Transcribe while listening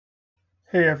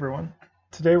Hey everyone,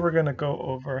 today we're going to go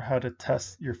over how to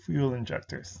test your fuel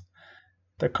injectors.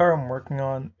 The car I'm working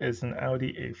on is an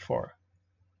Audi A4.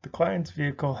 The client's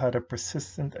vehicle had a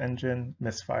persistent engine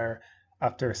misfire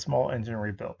after a small engine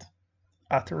rebuild.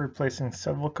 After replacing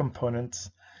several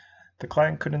components, the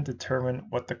client couldn't determine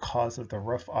what the cause of the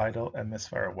rough idle and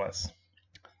misfire was.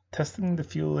 Testing the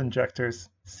fuel injectors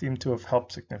seemed to have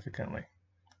helped significantly.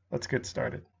 Let's get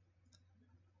started.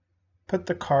 Put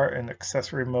the car in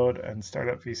accessory mode and start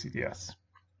up Vcds.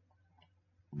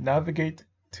 Navigate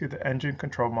to the engine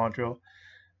control module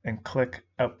and click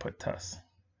Output Test.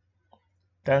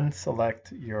 Then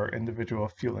select your individual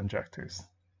fuel injectors.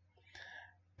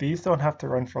 These don't have to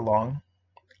run for long.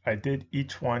 I did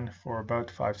each one for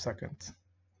about 5 seconds.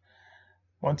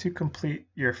 Once you complete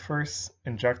your first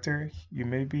injector, you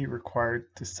may be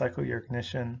required to cycle your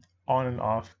ignition on and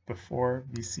off before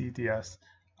Vcds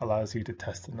allows you to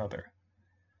test another.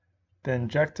 The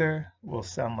injector will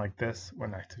sound like this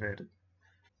when activated.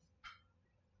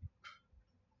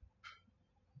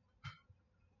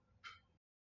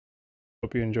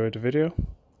 Hope you enjoyed the video,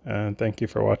 and thank you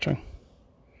for watching.